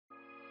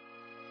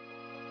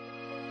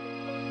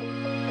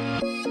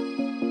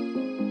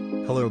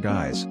Hello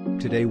guys,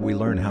 today we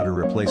learn how to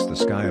replace the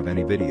sky of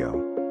any video.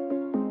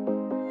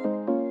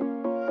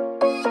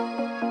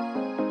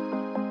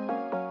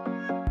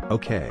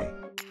 Okay.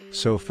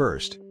 So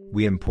first,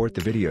 we import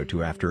the video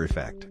to After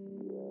Effects.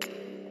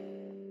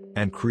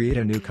 And create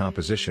a new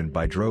composition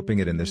by dropping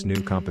it in this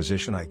new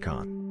composition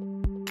icon.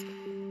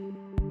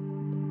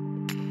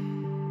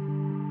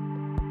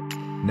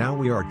 Now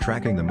we are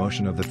tracking the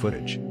motion of the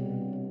footage.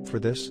 For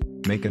this,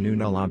 make a new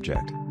null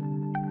object.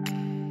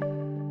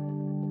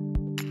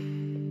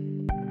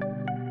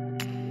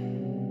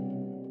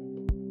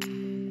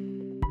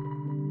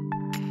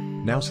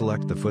 Now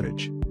select the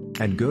footage,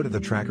 and go to the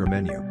tracker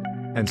menu,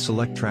 and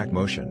select track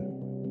motion.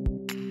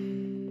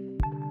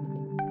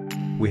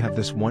 We have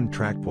this one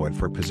track point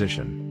for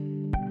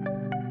position.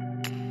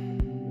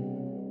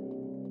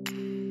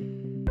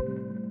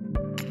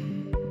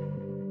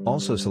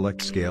 Also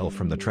select scale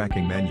from the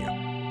tracking menu.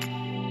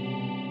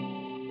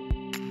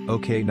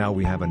 Okay, now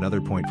we have another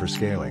point for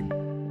scaling.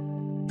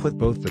 Put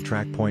both the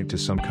track point to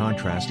some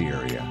contrasty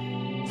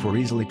area, for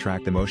easily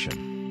track the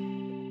motion.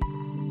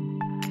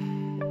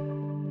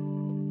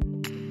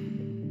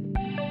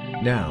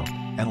 Now,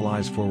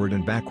 analyze forward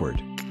and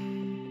backward.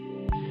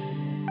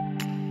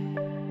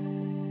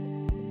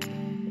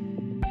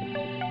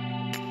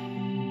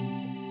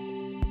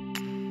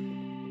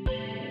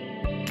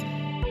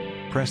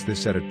 Press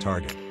this edit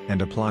target,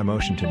 and apply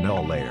motion to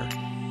null layer.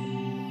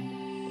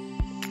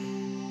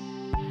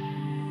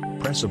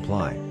 Press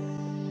apply.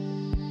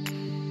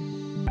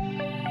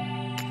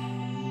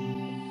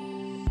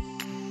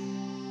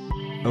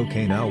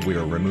 Okay, now we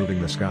are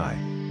removing the sky.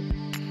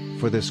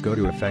 For this, go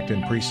to Effect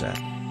and Preset,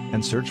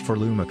 and search for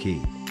Luma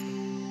key.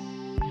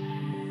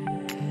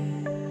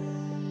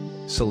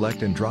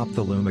 Select and drop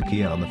the Luma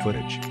key on the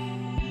footage.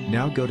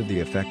 Now go to the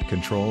Effect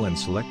control and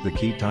select the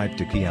key type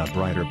to key out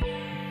brighter.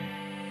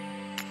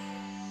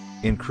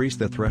 Increase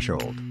the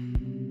threshold.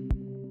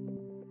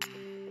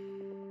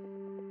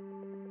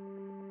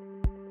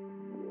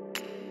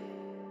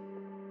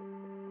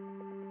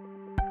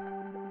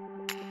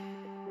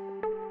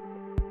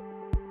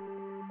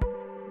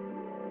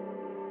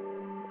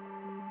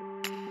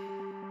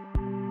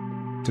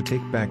 To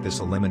take back this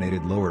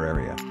eliminated lower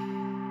area,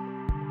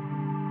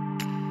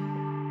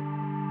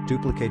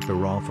 duplicate the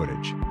raw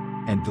footage,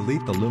 and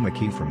delete the Luma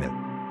key from it.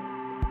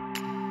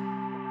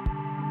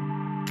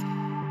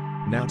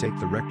 Now take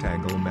the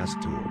rectangle mask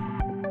tool,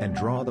 and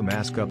draw the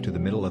mask up to the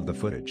middle of the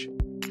footage.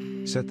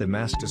 Set the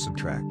mask to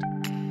subtract.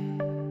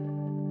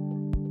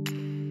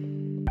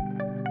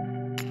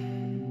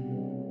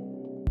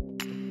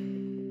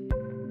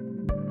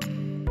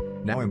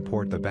 Now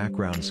import the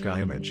background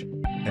sky image,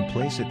 and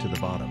place it to the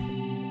bottom.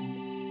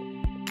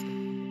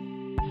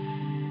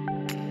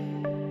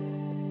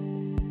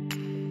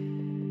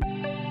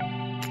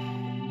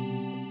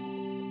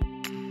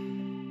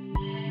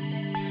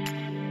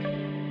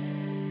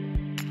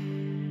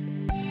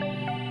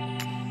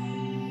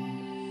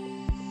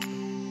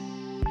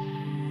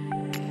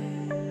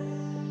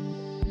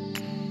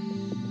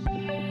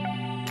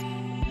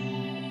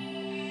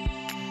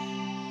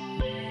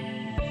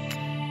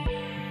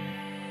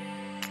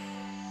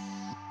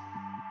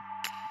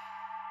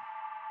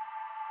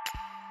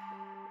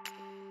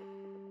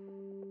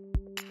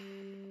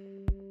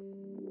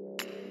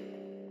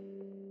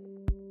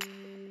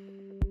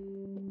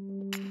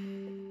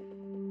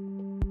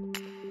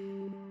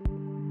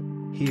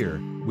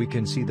 Here, we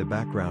can see the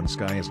background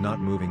sky is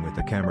not moving with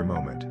the camera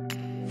moment.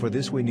 For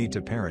this we need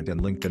to parent and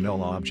link the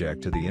null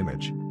object to the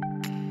image.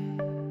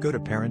 Go to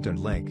Parent and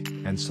Link,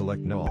 and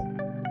select Null.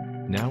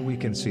 Now we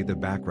can see the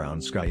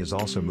background sky is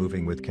also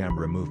moving with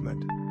camera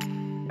movement.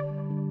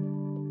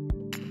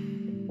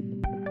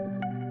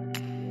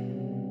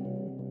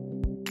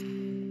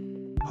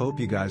 Hope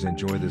you guys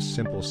enjoy this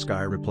simple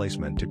sky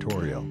replacement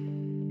tutorial.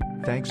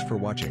 Thanks for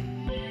watching.